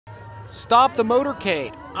Stop the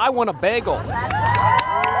motorcade. I want a bagel.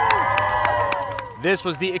 This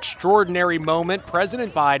was the extraordinary moment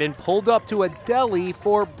President Biden pulled up to a deli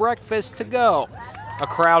for breakfast to go. A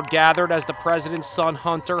crowd gathered as the president's son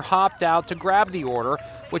Hunter hopped out to grab the order,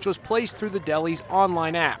 which was placed through the deli's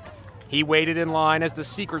online app. He waited in line as the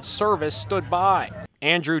Secret Service stood by.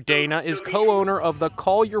 Andrew Dana is co-owner of the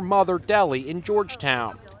Call Your Mother Deli in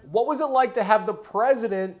Georgetown. What was it like to have the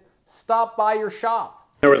president stop by your shop?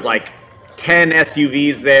 There was like 10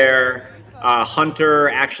 SUVs there. Hunter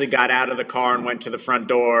actually got out of the car and went to the front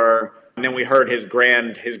door. And then we heard his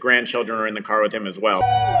grandchildren were in the car with him as well.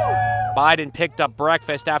 Biden picked up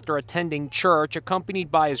breakfast after attending church,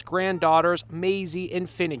 accompanied by his granddaughters, Maisie and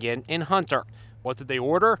Finnegan, and Hunter. What did they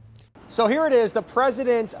order? So here it is, the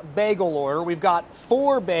president's bagel order. We've got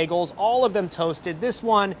 4 bagels, all of them toasted. This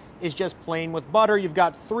one is just plain with butter. You've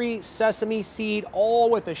got 3 sesame seed, all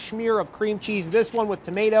with a smear of cream cheese. This one with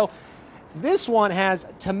tomato. This one has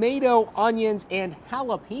tomato, onions, and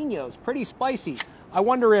jalapenos. Pretty spicy. I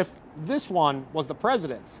wonder if this one was the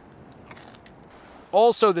president's.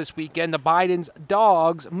 Also this weekend, the Biden's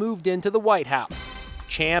dogs moved into the White House.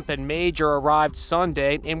 Champ and Major arrived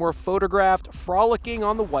Sunday and were photographed frolicking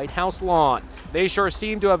on the White House lawn. They sure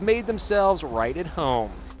seem to have made themselves right at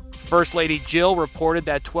home. First Lady Jill reported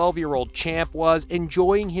that 12-year-old Champ was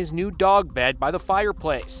enjoying his new dog bed by the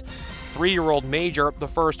fireplace. 3-year-old Major, the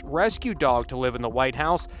first rescue dog to live in the White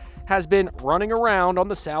House, has been running around on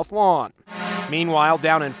the South Lawn. Meanwhile,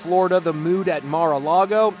 down in Florida, the mood at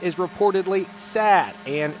Mar-a-Lago is reportedly sad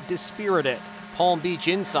and dispirited. Palm Beach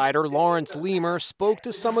insider Lawrence Leamer spoke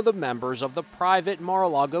to some of the members of the private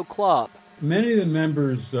Mar-a-Lago club. Many of the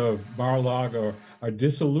members of Mar-a-Lago are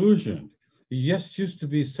disillusioned. It just used to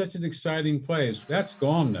be such an exciting place. That's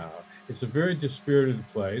gone now. It's a very dispirited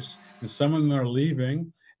place, and some of them are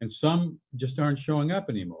leaving, and some just aren't showing up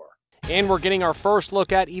anymore. And we're getting our first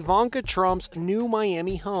look at Ivanka Trump's new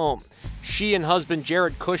Miami home. She and husband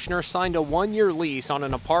Jared Kushner signed a 1-year lease on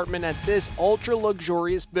an apartment at this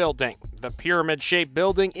ultra-luxurious building. The pyramid-shaped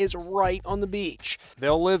building is right on the beach.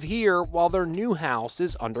 They'll live here while their new house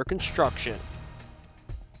is under construction.